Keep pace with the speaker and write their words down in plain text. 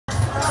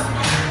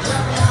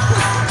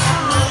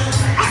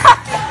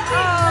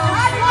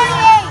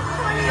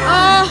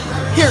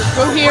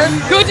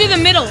Go to the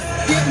middle.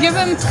 Give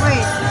him.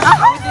 Wait.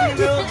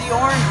 The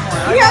orange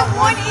one. You have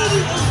 188.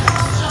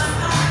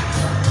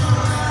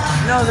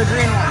 No, the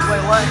green one.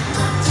 Wait, what?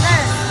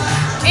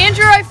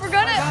 Andrew, I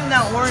forgot it. Found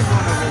that orange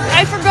one over there.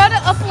 I forgot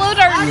to upload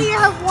our. How do you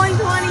have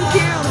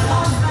 122?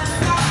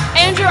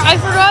 Andrew, I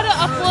forgot to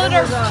upload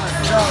our. The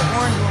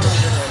orange one over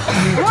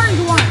there.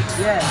 Orange one.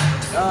 Yeah.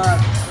 I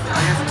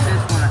guess it's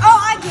this one. Oh,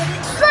 I get it.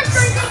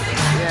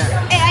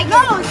 Yeah. Hey, I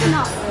got it.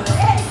 Enough.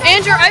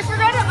 Andrew, I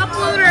forgot to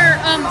upload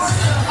our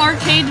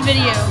arcade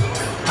video.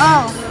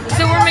 Oh.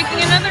 So we're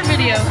making another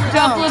video to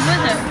upload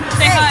with it.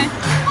 Say hi.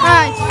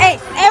 Alright. Hey,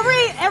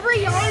 every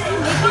yard you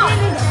make it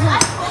is one.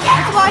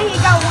 That's why he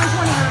got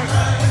 120 hertz.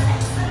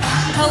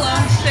 Hello.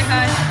 Say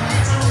hi.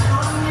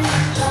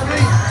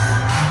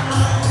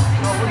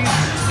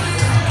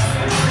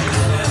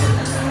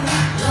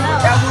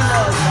 That one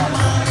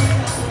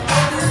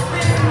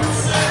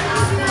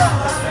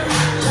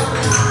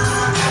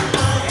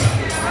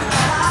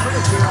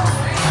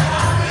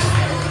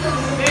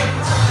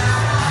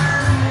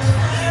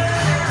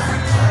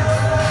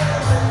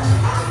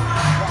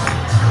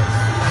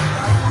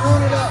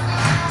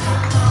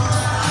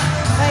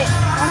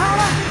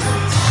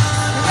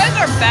You guys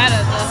are bad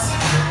at this.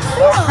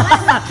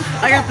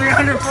 I got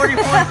 340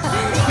 points.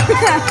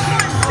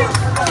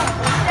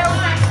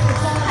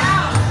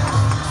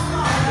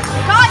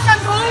 Guys,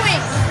 I'm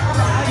moving.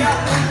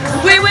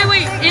 Wait,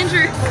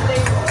 Andrew.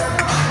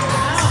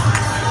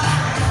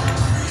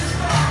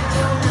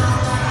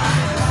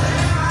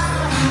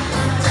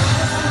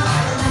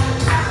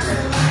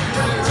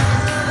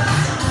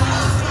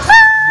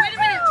 Wait a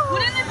minute.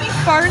 Wouldn't it be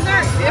farther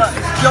if?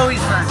 It's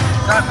Joey's turn.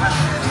 Stop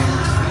messing with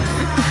it.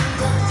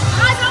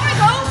 Guys, I'm gonna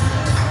go.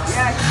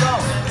 Yeah, you go.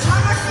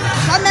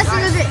 Stop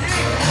messing with it.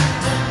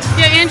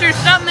 Yeah, Andrew,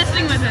 stop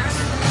messing with it.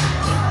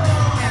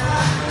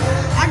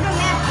 I go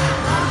next.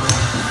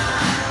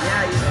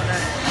 Yeah, you go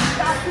next.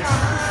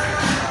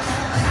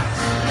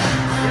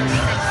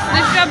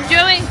 Nice job,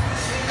 Joey.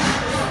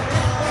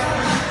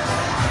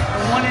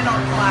 One in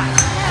on flat.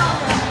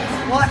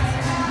 What?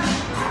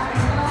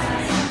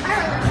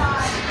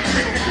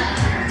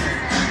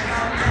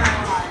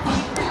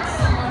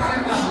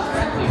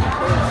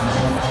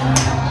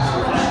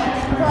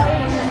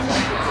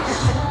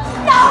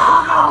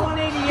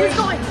 Who's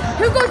going?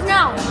 Who goes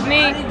now?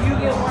 Me. You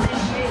get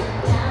 188.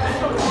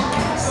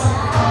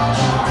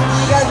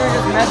 You guys are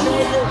just messing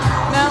with it?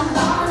 No.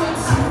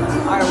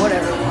 Alright,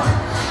 whatever.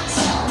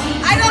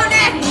 I go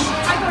next.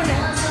 I go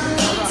next.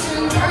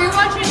 Are you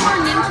watching more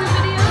ninja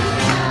videos?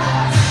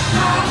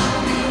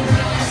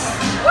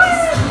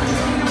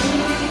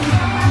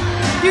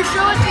 Dude,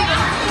 show it to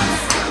us.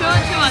 Show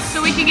it to us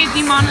so we can get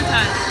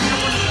demonetized.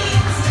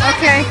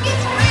 Okay.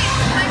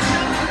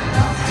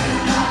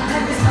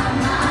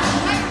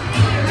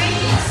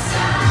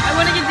 I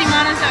want to get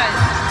demonetized.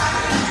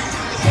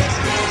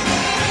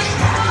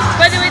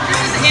 By the way, this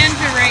is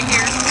Andrew right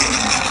here.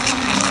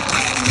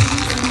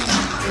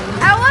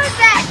 I want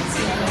that.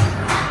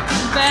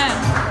 Bad.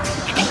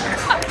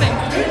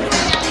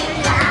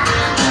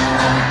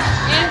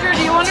 Andrew,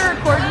 do you want to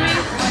record me?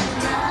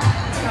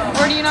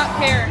 Or do you not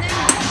care?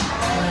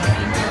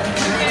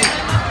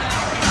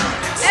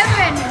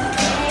 Evan.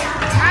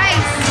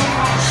 Nice.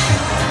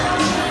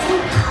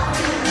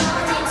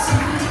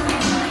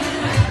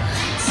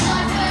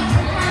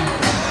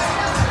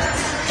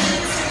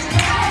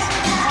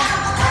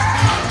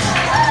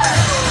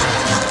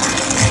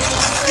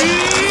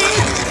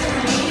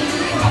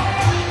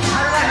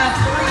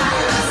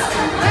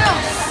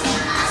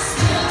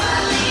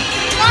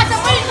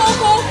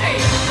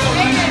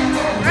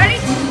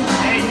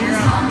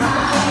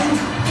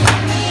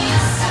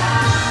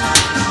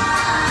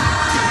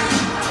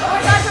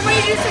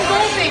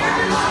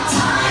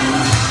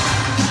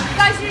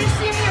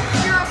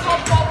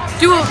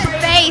 Do a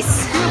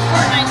Face.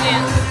 Fortnite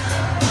dance.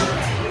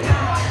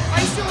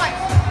 I still like.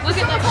 Look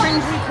at that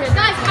cringy kid.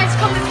 Guys,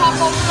 come to talk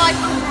over like.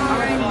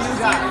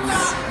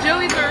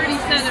 Joey's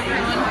already said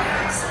everyone.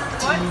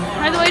 What?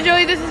 By the way,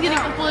 Joey, this is getting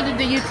uploaded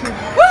to YouTube.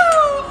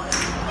 Woo!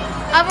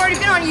 I've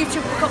already been on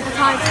YouTube a couple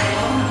times.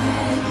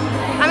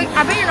 I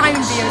bet you're not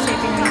even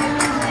videotaping me.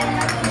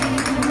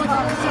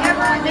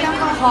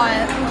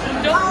 Quiet.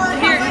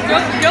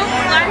 Don't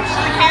flash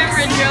the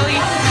camera, Joey.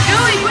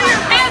 Joey, put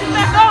your pants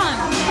back on.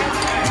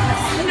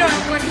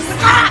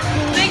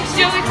 Thanks,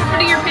 Joey, for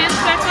putting your pants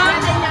back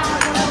on.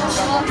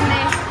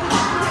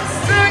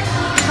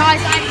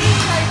 Guys,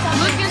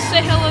 Look and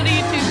say hello to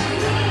YouTube.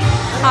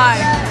 hi.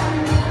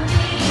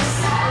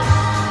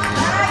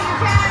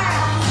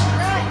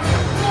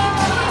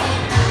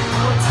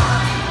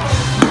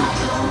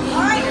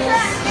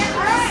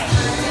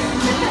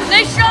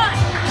 Nice shot.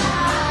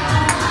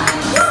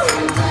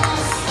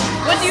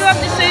 What do you have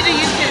to say to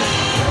YouTube?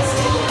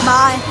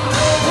 Bye.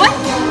 What?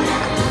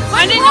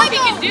 I didn't know he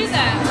could do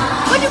that.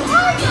 What do you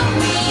call them?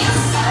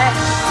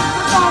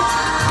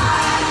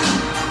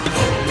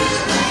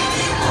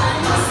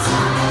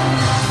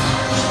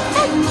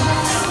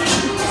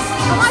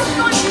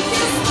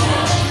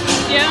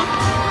 Yeah?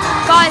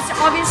 Guys,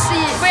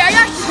 obviously. Wait, are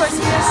you actually to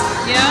see this?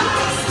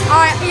 Yeah.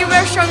 Alright, you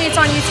better show me it's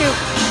on YouTube.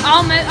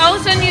 I'll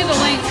send you the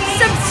link.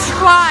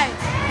 Subscribe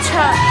to.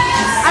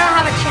 I don't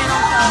have a channel,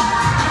 so.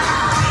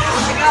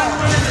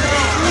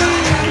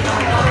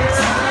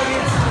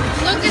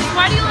 Lucas,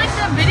 why do you like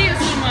that video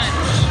so much?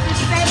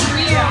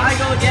 Yeah, I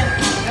go again.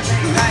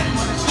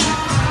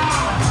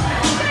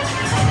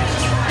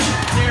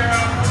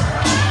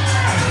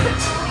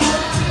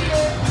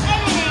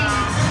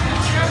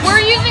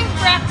 We're using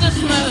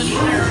practice mode.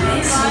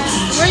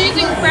 We're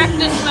using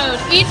practice mode.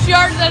 Each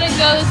yard that it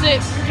goes,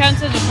 it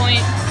counts as a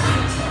point.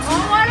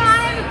 Well, why don't I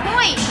have a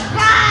point?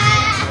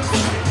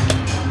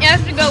 It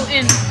has to go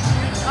in.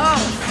 Oh.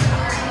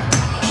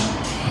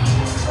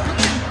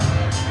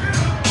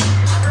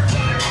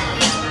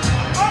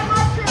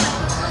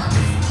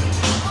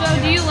 So,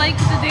 do you like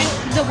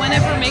the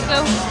whenever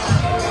Mako?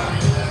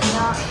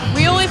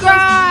 We only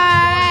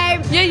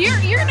Subscribe. Yeah,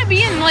 you're gonna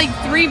be in like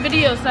 3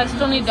 videos that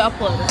still need to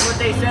upload. That's what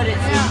they said it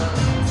to.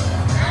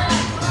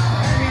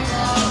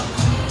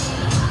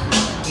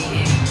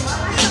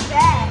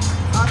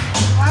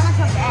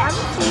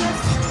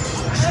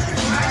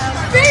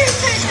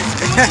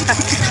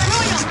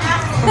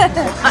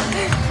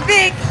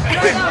 Big.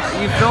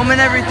 You filming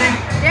everything?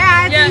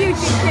 Yeah, it's Yeah. a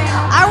YouTube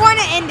channel. I want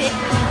to end it.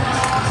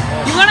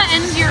 You want to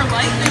end your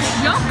life and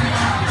jump?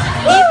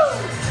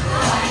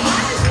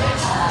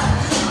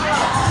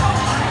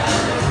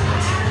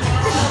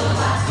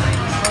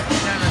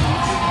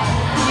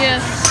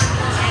 Yes.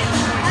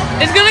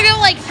 It's gonna go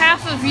like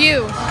half of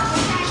you.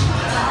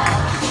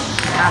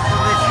 Half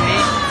of it's me.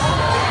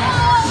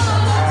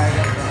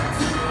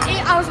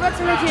 I was about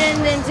to make it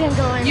and then didn't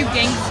go in. You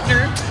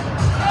gangster.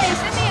 Hey,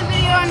 send me a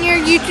video on your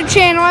YouTube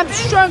channel. I'm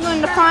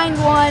struggling to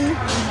find one.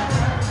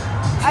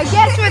 I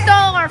guess with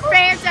all our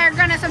fans that are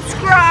gonna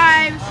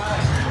subscribe.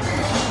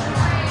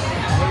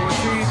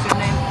 What's your YouTube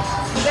name?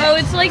 So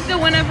it's like the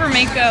whenever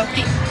Mako.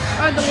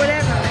 Or the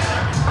whatever.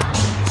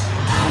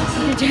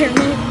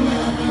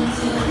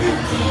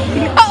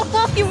 Oh,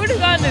 well, you would have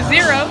gotten a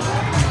 0.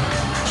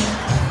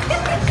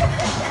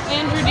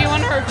 Andrew, do you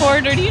want to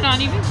record or do you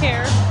not even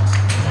care?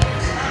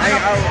 I'll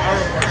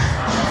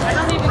I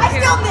don't even care.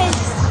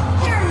 missed.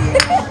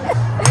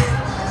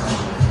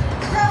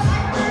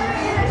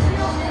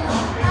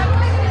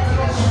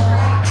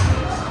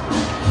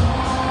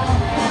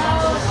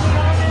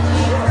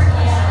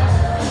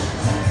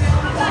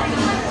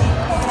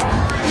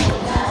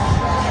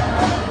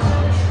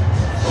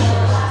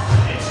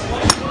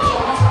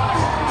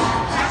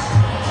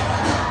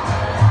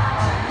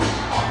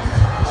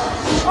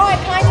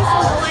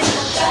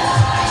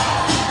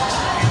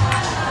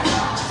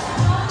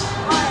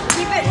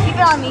 Keep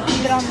it on me.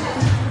 Keep it on me.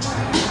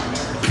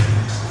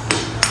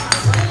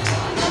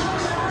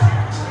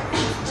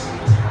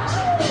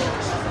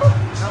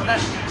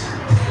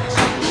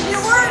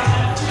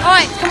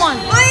 Alright, come on.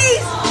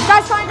 Please! You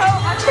guys trying to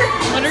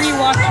What are you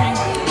watching?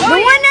 The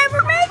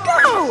whenever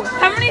Mako!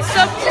 How many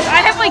subs?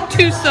 I have like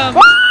 2 subs.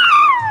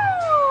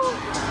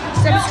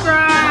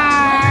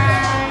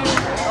 Subscribe!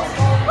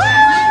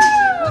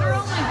 What are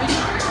all my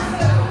videos?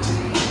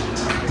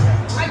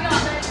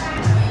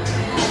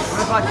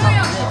 What if I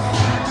come this?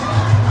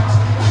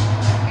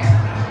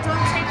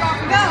 Don't take off.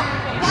 Go!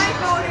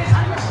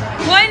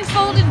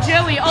 Blindfolded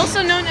Joey,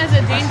 also known as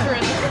a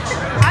dangerous.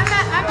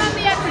 I'm on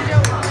the after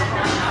Joey.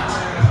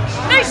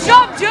 Nice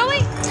job, Joey!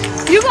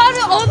 You got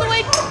it all the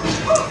way.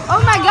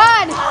 Oh my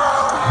god!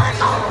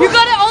 You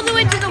got it all the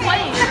way to the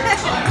white.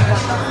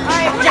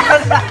 Alright,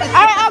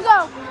 I'll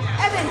go.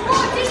 Evan.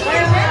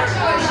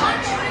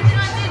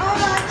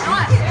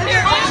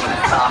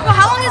 Well,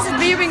 how long has this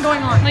video been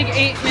going on? Like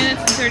 8 minutes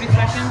and 30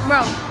 seconds.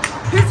 Bro,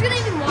 who's gonna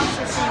even watch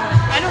this anyway?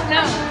 I don't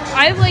know.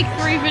 I have like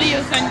 3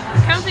 videos. I'm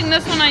counting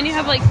this one. I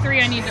have like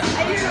 3 I need to.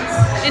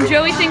 And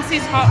Joey thinks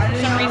he's hot for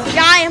some reason.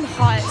 Yeah, I am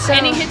hot. So.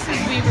 And he hits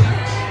his weaver.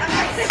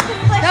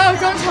 No,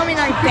 don't tell me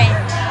that I'm bad.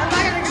 I'm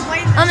not gonna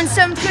complain. I'm in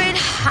 7th grade.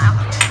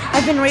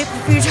 I've been raped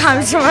a few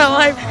times in my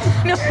life.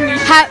 No,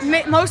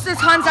 Most of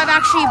the times I've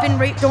actually been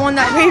raped, the one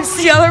that rapes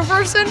the other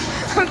person.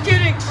 I'm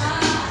kidding.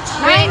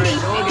 90.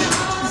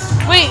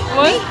 Wait,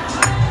 what?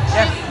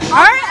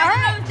 Alright, I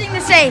don't have a thing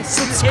to say.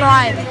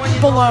 Subscribe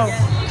below.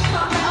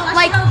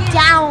 Like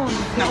down.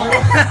 No.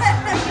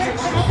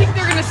 I think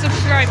they're gonna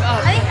subscribe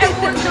up. I think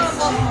everyone's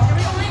gonna love me.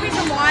 The only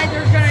reason why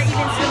they're gonna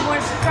even want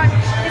to subscribe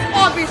is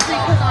obviously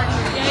because I'm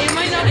here. Yeah, you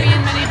might not be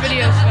in many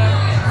videos though.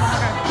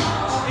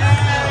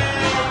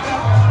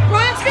 Bro,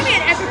 it's gonna be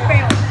an epic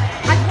fail.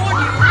 I told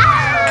you.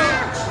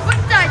 What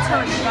did I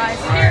tell you guys?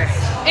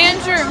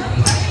 Andrew.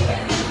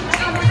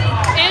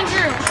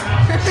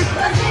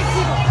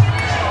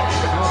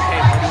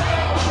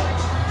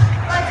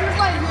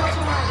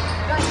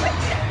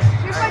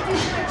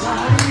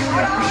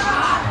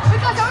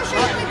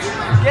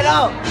 Get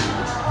out!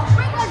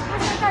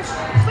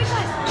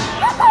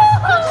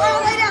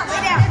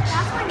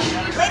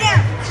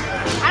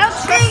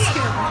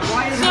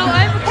 So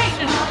I have a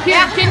question.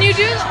 Here, can you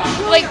do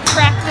like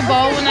crack the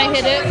ball when I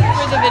hit it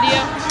for the video?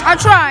 I'll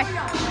try.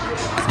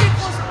 Let's get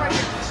closer right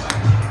here.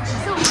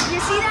 So you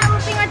see that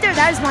little thing right there?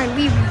 That that is my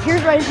wee wee. Here's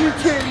my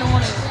future in the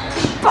morning.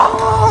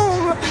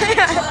 Boom!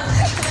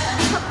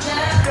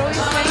 Joey's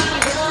saying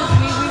he hits his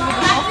wee-wee with a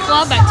golf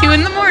club at 2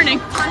 in the morning.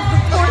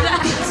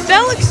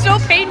 That looks so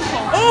painful.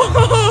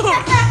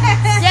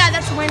 Yeah,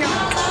 that's when I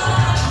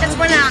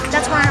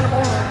had a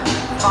bowling.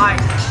 Fine.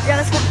 Yeah,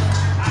 that's when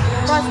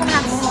I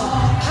had a bowling.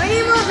 I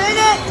need more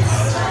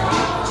minutes.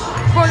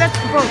 Bro, that's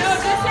bro.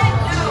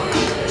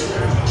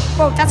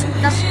 Bro, that's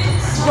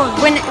bro.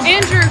 When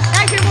Andrew,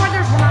 actually more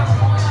there's one.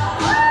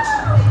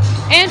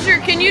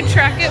 Andrew, can you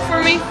track it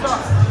for me?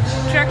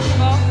 Track the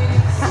ball.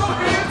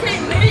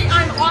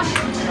 I'm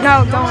awesome.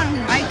 No, don't.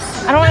 I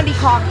don't want to be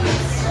caught.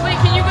 Wait,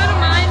 can you go to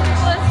mine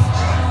list?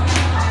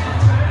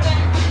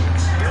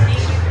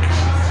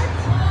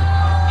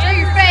 Show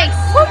your face.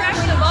 Track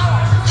the ball.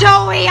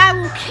 Joey, I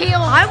will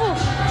kill. I will.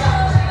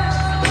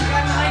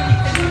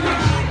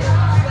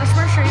 I just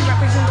want to show you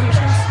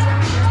representations.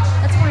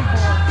 That's my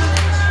goal.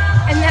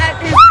 And that's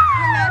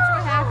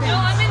what happened. No,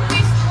 I'm in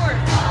Wii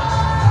Sports.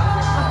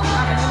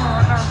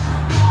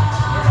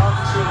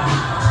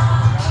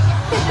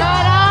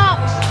 Shut up.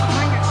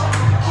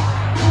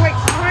 Wait,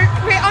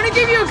 I want to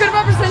give you a good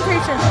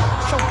representation.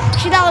 So,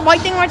 see that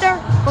white thing right there?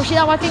 Or see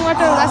that white thing right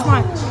there? That's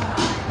my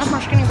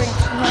skinny green.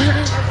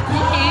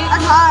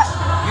 That's hot.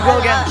 You go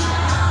again.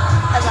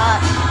 That's hot.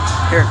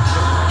 Here.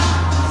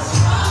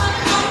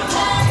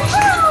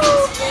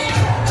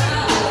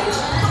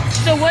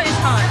 So what is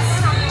hot?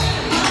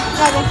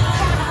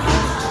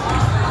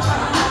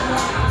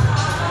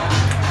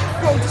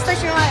 Bro, just like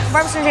your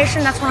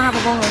representation, that's when I have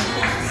a bowling.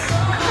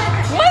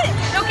 What?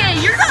 Okay,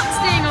 you're not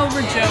staying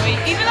over, Joey.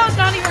 Even though it's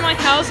not even my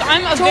house,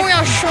 I'm a Joey,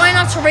 I was trying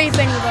not to rape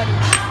anybody.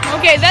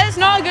 Okay, that is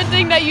not a good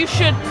thing that you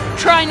should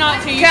try not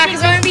to. You Yeah, should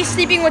because I'm going to be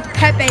sleeping with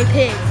Pepe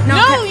Pig.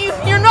 No,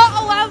 you're not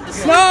allowed to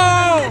sleep.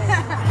 No!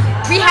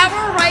 We have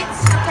our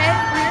rights, okay?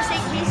 We're going to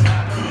say peace.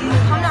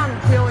 Calm down,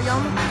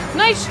 William.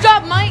 Nice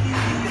job, Mike.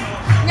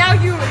 Now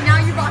your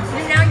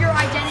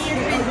identity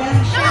has been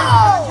shared.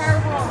 No!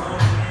 Terrible.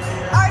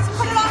 Alright, so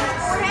put it on his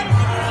forehead.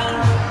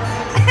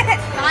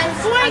 Guys,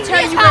 I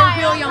tell you where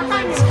William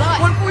lives.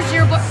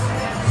 140, but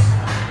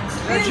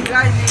What you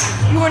guys need?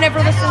 you will never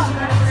listen to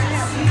me.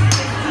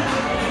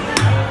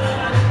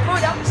 Oh,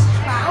 that was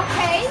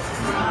okay.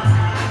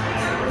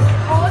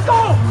 Oh, let's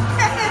go.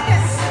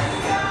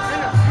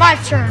 My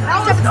turn.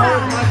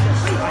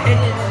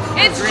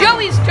 It's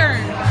Joey's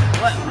turn.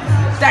 What?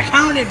 That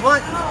counted,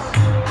 what?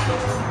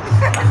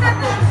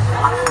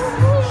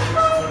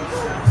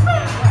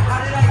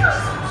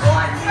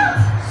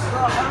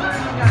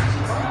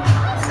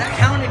 That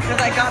counted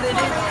because I got it in.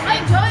 I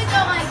enjoyed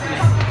the like.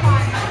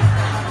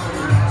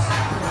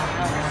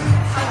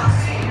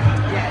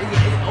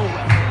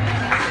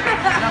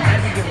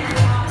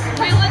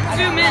 Wait, let's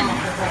zoom in.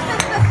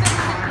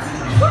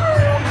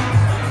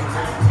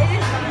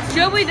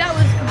 Joey, that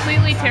was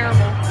completely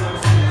terrible.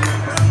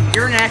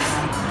 You're next.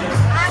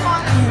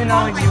 Even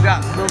though you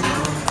got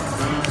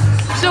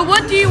So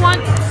what do you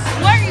want?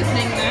 What are you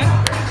thinking?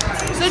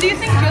 So do you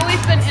think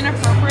Joey's been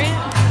inappropriate?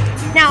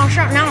 Now,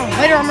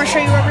 later I'm gonna show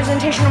you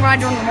representation of what I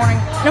do in the morning.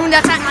 No,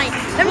 that's at night.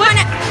 At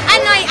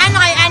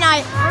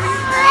night.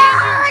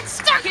 It's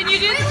stuck. Can you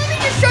do Wait, this? let me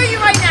just show you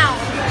right now.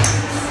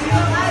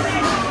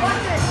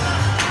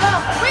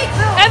 Wait,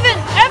 Evan,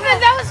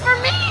 that was for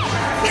me.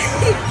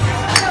 Hey,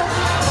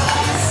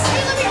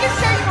 let me just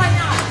show you right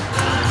now.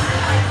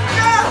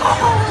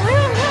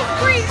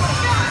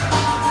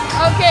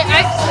 Okay,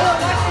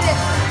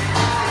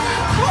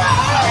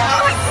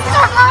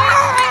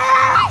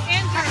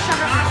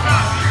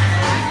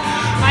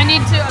 I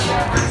need to.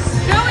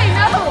 Joey,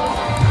 no.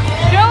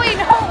 Joey,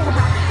 no.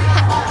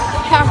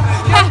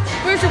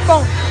 Where's your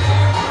phone?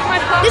 My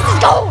phone. This is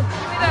gold.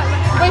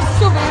 Wait, it's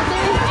still there?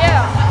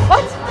 Yeah.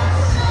 What?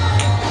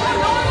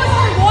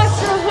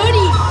 Watch your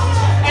hoodie.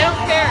 I don't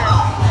care.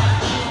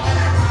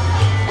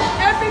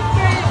 Epic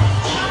fail.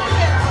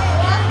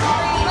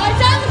 Guys,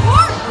 down the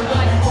park.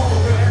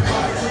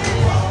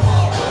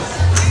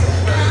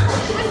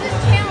 What's this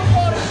channel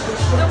called?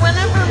 The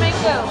Whenever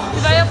Mako.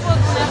 Did I upload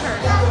Whenever?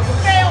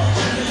 Fail.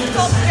 It's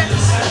called Sketch.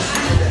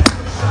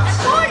 I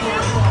told you.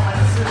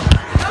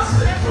 That was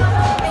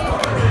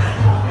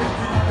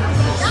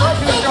so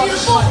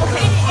beautiful.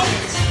 Okay,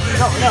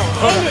 No,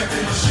 hold on.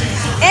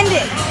 end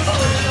it.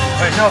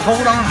 Wait, no,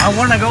 hold on. I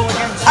want to go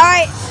again. All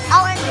right,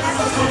 I'll end it.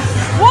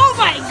 Oh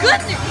my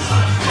goodness!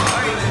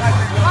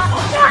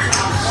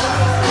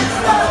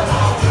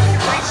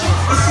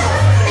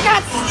 I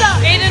got stuck.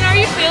 Aiden, are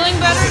you feeling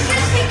better? He's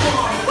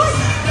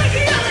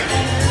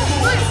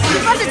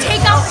about to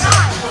take out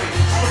that.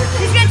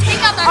 He's gonna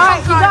take out that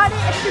card. You got it.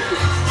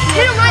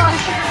 Hit him right.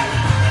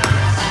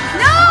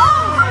 No!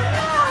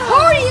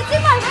 Corey, it's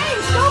in my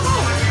face. Don't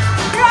move.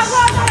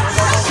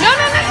 No. No.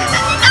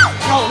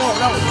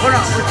 Hold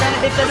on. We're trying to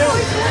hit the door.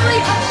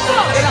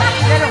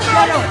 Get him.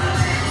 Come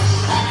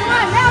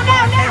on, now.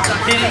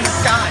 Hitting the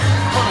sky.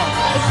 Hold on.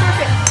 It's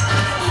perfect.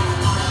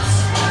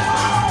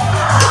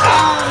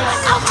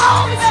 So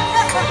close.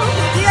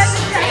 You guys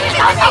are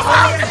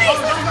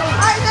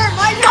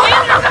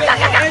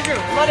Andrew,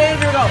 let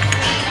Andrew go.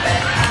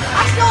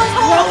 I stole his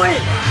whole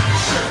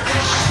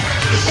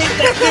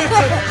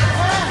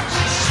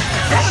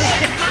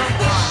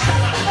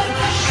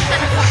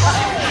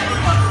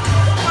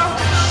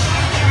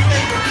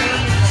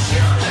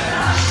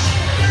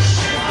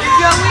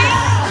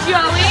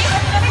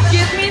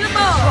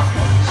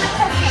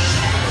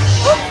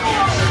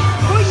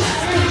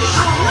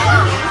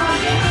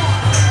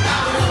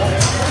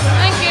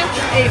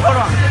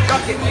Hold on.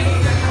 Chuck it.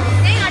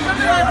 Dang, I don't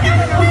know.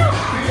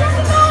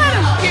 Throw it at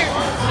him. Here.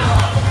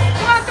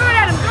 Come on, throw it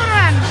at him. Throw it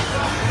at him.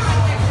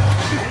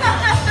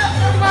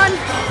 Come on.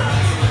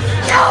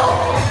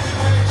 No!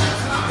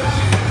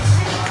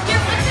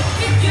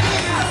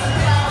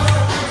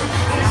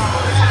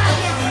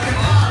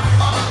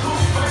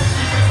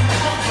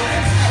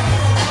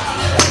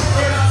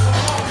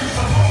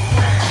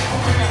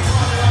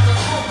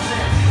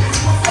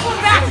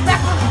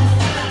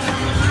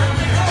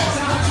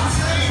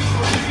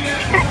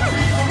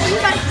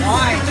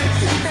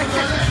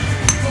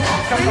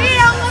 We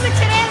need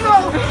unlimited ammo.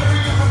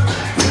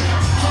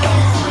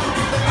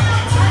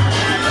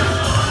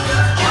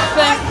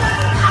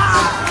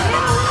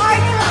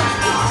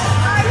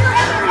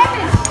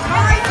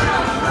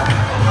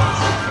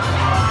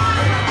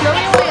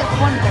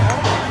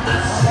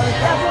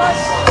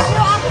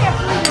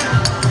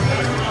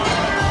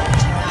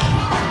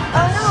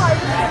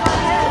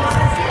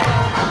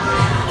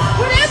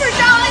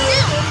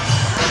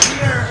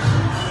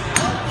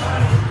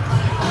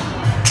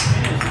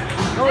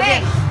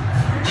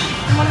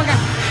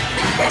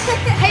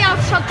 Hey, I'll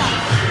shut that.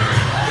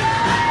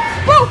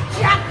 Woo!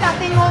 Jack that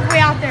thing all the way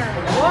out there.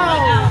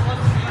 Whoa.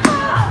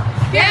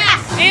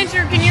 Yes.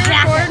 Andrew, can you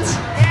record?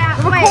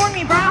 Yeah. Record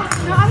me, bro.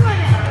 No, I'm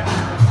gonna.